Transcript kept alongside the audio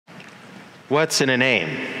What's in a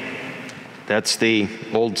name? That's the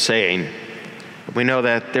old saying. We know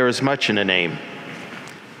that there is much in a name.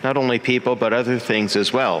 Not only people, but other things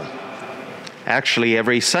as well. Actually,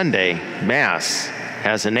 every Sunday, Mass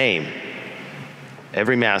has a name.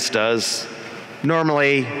 Every Mass does.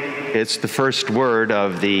 Normally, it's the first word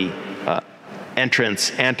of the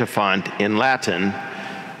entrance antiphon in Latin.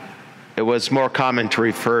 It was more common to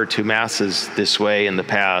refer to Masses this way in the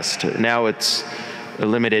past. Now it's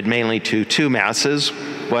limited mainly to two Masses,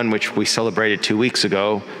 one which we celebrated 2 weeks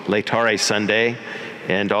ago, Laetare Sunday,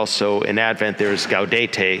 and also in Advent there's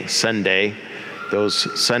Gaudete Sunday,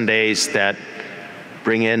 those Sundays that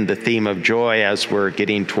bring in the theme of joy as we're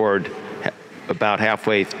getting toward about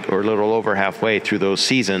halfway or a little over halfway through those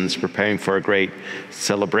seasons, preparing for a great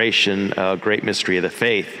celebration, a great mystery of the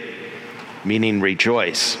faith, meaning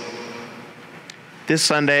rejoice. This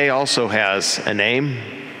Sunday also has a name.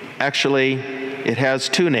 Actually, it has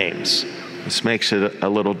two names. This makes it a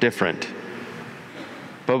little different.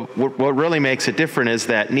 But what really makes it different is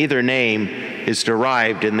that neither name is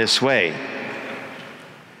derived in this way.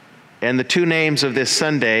 And the two names of this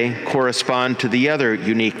Sunday correspond to the other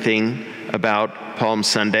unique thing about Palm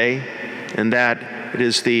Sunday, and that it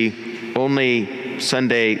is the only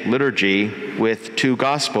Sunday liturgy with two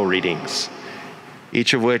gospel readings,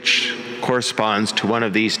 each of which corresponds to one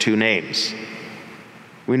of these two names.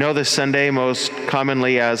 We know this Sunday most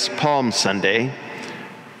commonly as Palm Sunday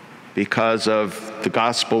because of the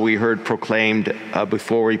gospel we heard proclaimed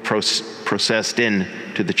before we processed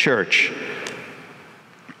into the church.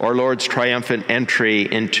 Our Lord's triumphant entry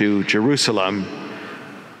into Jerusalem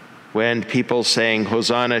when people sang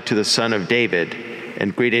Hosanna to the Son of David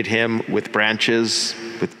and greeted him with branches,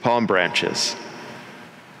 with palm branches.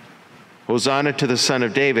 Hosanna to the Son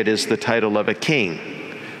of David is the title of a king.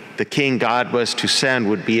 The king God was to send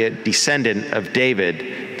would be a descendant of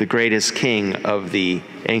David, the greatest king of the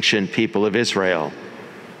ancient people of Israel.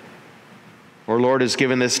 Our Lord is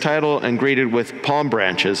given this title and greeted with palm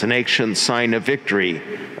branches, an ancient sign of victory,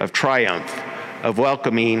 of triumph, of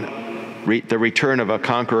welcoming the return of a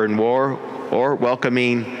conqueror in war, or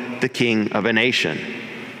welcoming the king of a nation.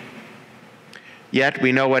 Yet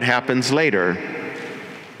we know what happens later,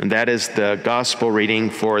 and that is the gospel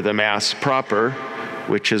reading for the Mass proper,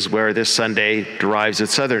 which is where this Sunday derives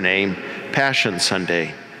its other name, Passion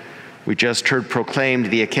Sunday. We just heard proclaimed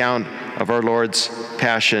the account of our Lord's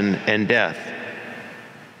passion and death.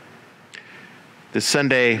 This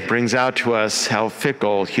Sunday brings out to us how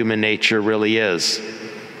fickle human nature really is.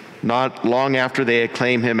 Not long after they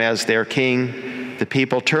acclaim him as their king, the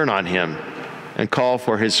people turn on him and call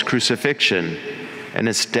for his crucifixion, and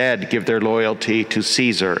instead give their loyalty to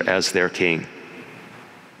Caesar as their king.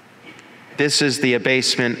 This is the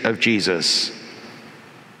abasement of Jesus,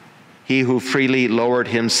 he who freely lowered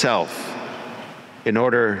himself in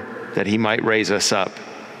order that he might raise us up.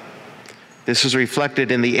 This is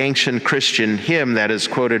reflected in the ancient Christian hymn that is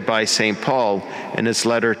quoted by St. Paul in his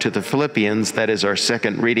letter to the Philippians, that is our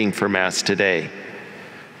second reading for Mass today.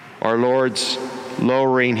 Our Lord's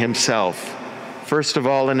lowering himself, first of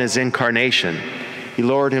all in his incarnation. He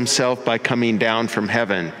lowered himself by coming down from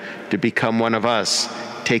heaven to become one of us,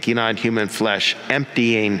 taking on human flesh,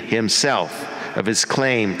 emptying himself of his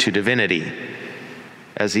claim to divinity.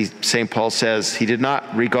 As St. Paul says, he did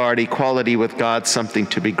not regard equality with God something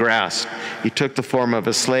to be grasped. He took the form of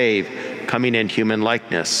a slave, coming in human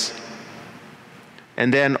likeness.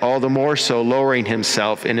 And then all the more so lowering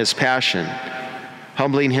himself in his passion,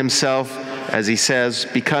 humbling himself, as he says,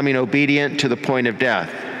 becoming obedient to the point of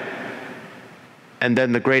death. And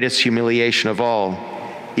then the greatest humiliation of all,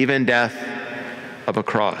 even death of a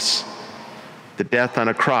cross. The death on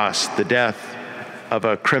a cross, the death of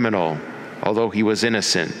a criminal, although he was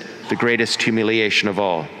innocent, the greatest humiliation of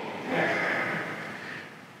all.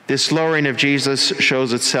 This lowering of Jesus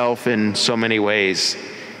shows itself in so many ways.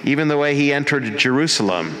 Even the way he entered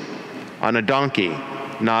Jerusalem on a donkey,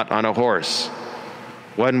 not on a horse.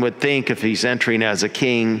 One would think if he's entering as a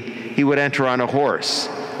king, he would enter on a horse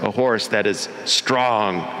that is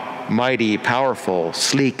strong, mighty, powerful,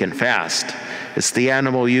 sleek, and fast. It's the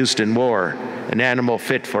animal used in war, an animal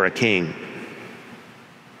fit for a king.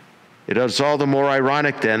 It is all the more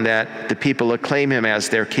ironic then that the people acclaim him as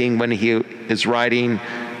their king when he is riding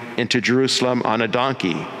into Jerusalem on a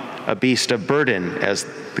donkey, a beast of burden, as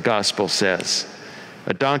the gospel says.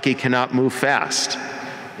 A donkey cannot move fast.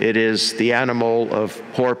 It is the animal of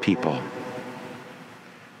poor people.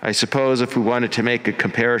 I suppose if we wanted to make a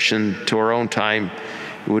comparison to our own time,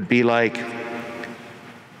 it would be like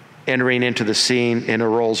entering into the scene in a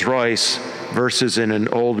Rolls Royce versus in an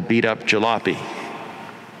old beat-up jalopy.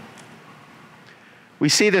 We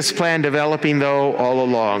see this plan developing, though, all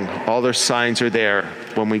along. All their signs are there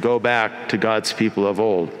when we go back to God's people of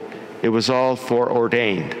old. It was all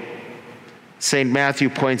foreordained. St. Matthew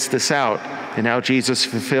points this out in how Jesus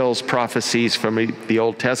fulfills prophecies from the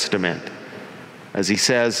Old Testament. As he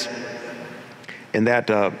says in that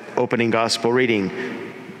opening gospel reading,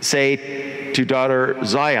 "Say to daughter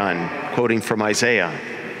Zion," quoting from Isaiah,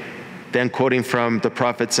 then quoting from the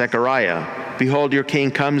prophet Zechariah, "Behold, your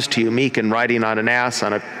king comes to you, meek and riding on an ass,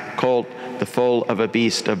 on a colt, the foal of a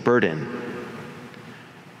beast of burden."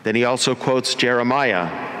 Then he also quotes Jeremiah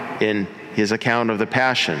in his account of the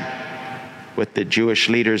Passion, what the Jewish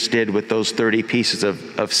leaders did with those 30 pieces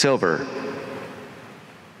of silver,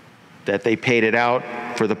 that they paid it out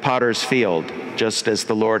for the potter's field, just as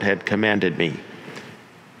the Lord had commanded me.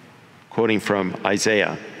 Quoting from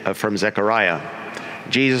from Zechariah.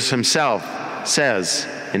 Jesus himself says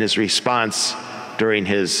in his response during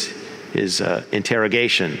his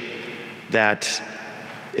interrogation that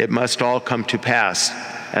it must all come to pass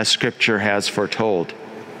as Scripture has foretold.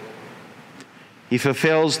 He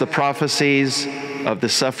fulfills the prophecies of the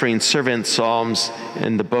suffering servant psalms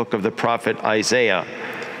in the book of the prophet Isaiah,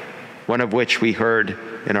 one of which we heard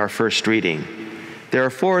in our first reading. There are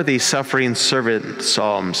 4 of these suffering servant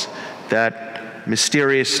psalms that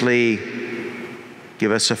mysteriously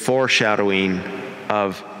give us a foreshadowing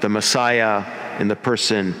of the Messiah in the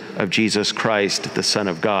person of Jesus Christ, the Son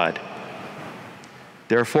of God.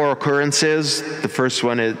 There are 4 occurrences. The first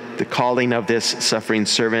one is the calling of this suffering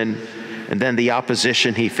servant, and then the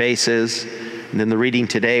opposition he faces, and then the reading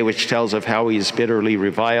today, which tells of how he is bitterly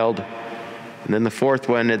reviled. And then the fourth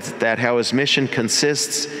one is that how his mission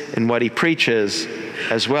consists in what he preaches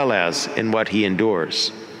as well as in what he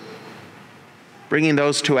endures. Bringing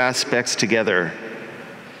those 2 aspects together,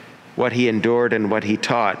 what he endured and what he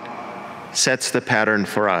taught, sets the pattern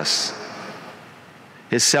for us.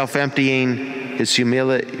 His self-emptying, his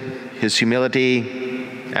humility,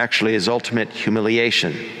 actually his ultimate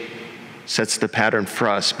humiliation, sets the pattern for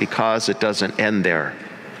us because it doesn't end there.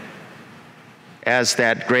 As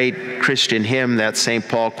that great Christian hymn that St.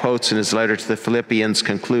 Paul quotes in his letter to the Philippians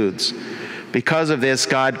concludes, "Because of this,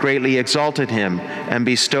 God greatly exalted him and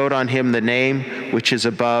bestowed on him the name which is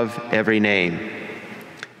above every name."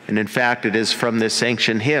 And in fact, it is from this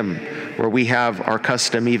ancient hymn where we have our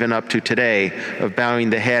custom even up to today of bowing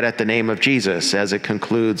the head at the name of Jesus, as it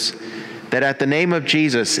concludes, that at the name of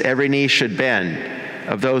Jesus every knee should bend,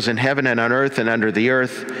 of those in heaven and on earth and under the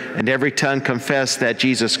earth, and every tongue confess that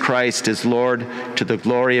Jesus Christ is Lord, to the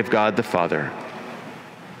glory of God the Father.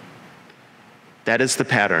 That is the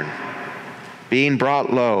pattern. Being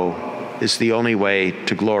brought low is the only way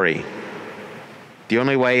to glory. The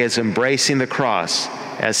only way is embracing the cross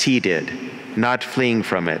as he did, not fleeing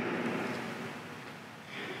from it.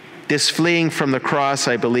 This fleeing from the cross,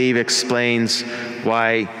 I believe, explains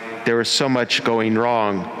why there is so much going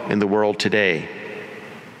wrong in the world today.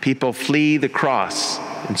 People flee the cross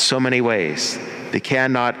in so many ways. They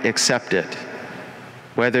cannot accept it.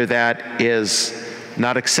 Whether that is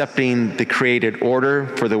not accepting the created order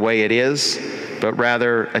for the way it is, but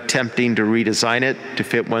rather attempting to redesign it to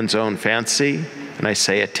fit one's own fancy. And I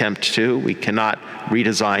say attempt to. We cannot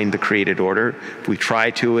redesign the created order. If we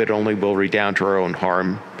try to, it only will redound to our own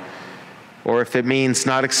harm. Or if it means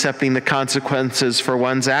not accepting the consequences for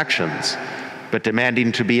one's actions, but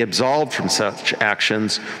demanding to be absolved from such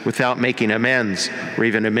actions without making amends or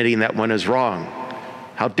even admitting that one is wrong.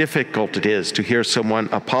 How difficult it is to hear someone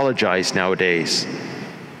apologize nowadays.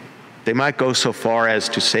 They might go so far as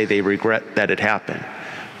to say they regret that it happened,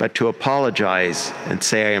 but to apologize and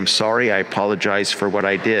say, "I am sorry, I apologize for what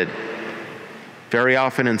I did." Very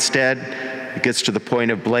often instead, it gets to the point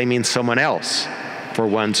of blaming someone else for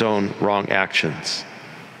one's own wrong actions.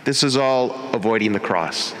 This is all avoiding the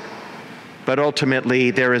cross. But ultimately,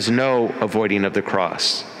 there is no avoiding of the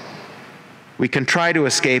cross. We can try to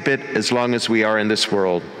escape it as long as we are in this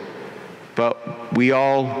world, but we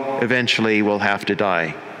all eventually will have to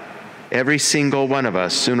die. Every single one of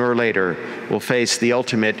us, sooner or later, will face the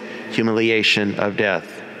ultimate humiliation of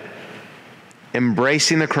death.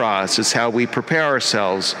 Embracing the cross is how we prepare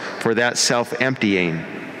ourselves for that self-emptying.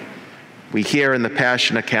 We hear in the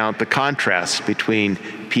Passion account the contrast between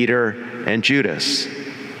Peter and Judas.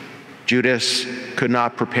 Judas could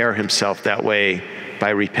not prepare himself that way by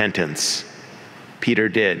repentance. Peter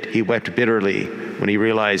did. He wept bitterly when he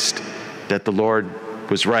realized that the Lord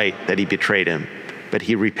was right, that he betrayed him. But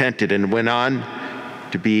he repented and went on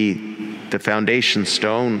to be the foundation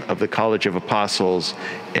stone of the College of Apostles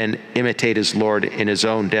and imitate his Lord in his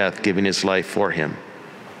own death, giving his life for him.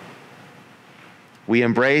 We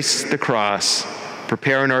embrace the cross,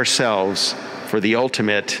 preparing ourselves for the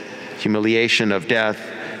ultimate humiliation of death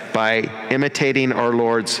by imitating our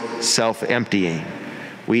Lord's self-emptying.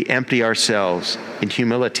 We empty ourselves in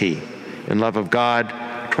humility, in love of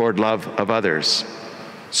God toward love of others.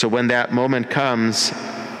 So when that moment comes,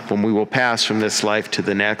 when we will pass from this life to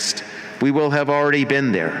the next, we will have already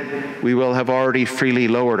been there. We will have already freely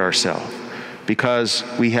lowered ourselves because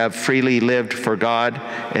we have freely lived for God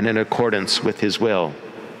and in accordance with His will.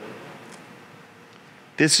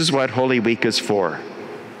 This is what Holy Week is for,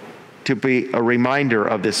 to be a reminder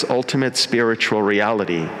of this ultimate spiritual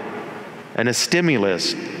reality and a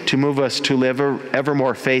stimulus to move us to live ever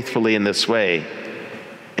more faithfully in this way,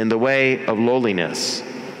 in the way of lowliness,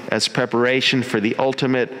 as preparation for the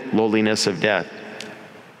ultimate lowliness of death.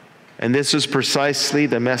 And this is precisely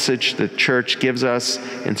the message the Church gives us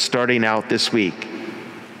in starting out this week,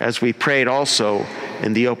 as we prayed also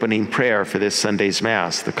in the opening prayer for this Sunday's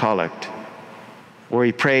Mass, the Collect, where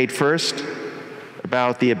we prayed first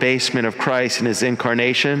about the abasement of Christ in His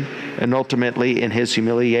incarnation and ultimately in His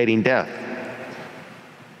humiliating death.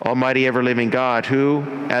 Almighty ever-living God, who,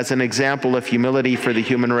 as an example of humility for the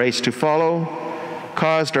human race to follow,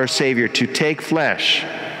 caused our Savior to take flesh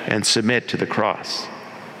and submit to the cross.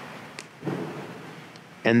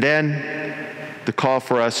 And then the call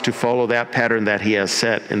for us to follow that pattern that He has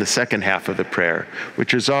set in the second half of the prayer,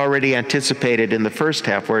 which is already anticipated in the first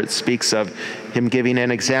half, where it speaks of Him giving an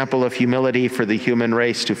example of humility for the human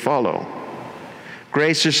race to follow.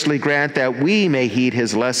 Graciously grant that we may heed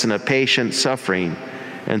His lesson of patient suffering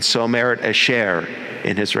and so merit a share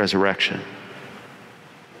in His resurrection.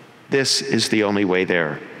 This is the only way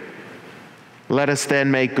there. Let us then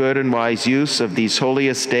make good and wise use of these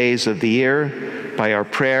holiest days of the year by our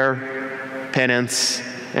prayer, penance,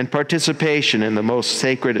 and participation in the most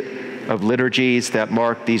sacred of liturgies that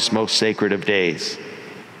mark these most sacred of days.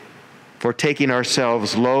 For taking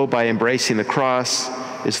ourselves low by embracing the cross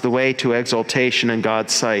is the way to exaltation in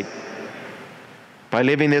God's sight. By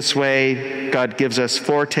living this way, God gives us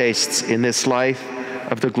foretastes in this life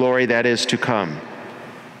of the glory that is to come,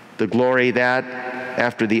 the glory that,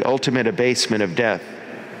 after the ultimate abasement of death,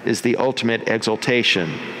 is the ultimate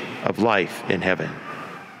exaltation of life in heaven.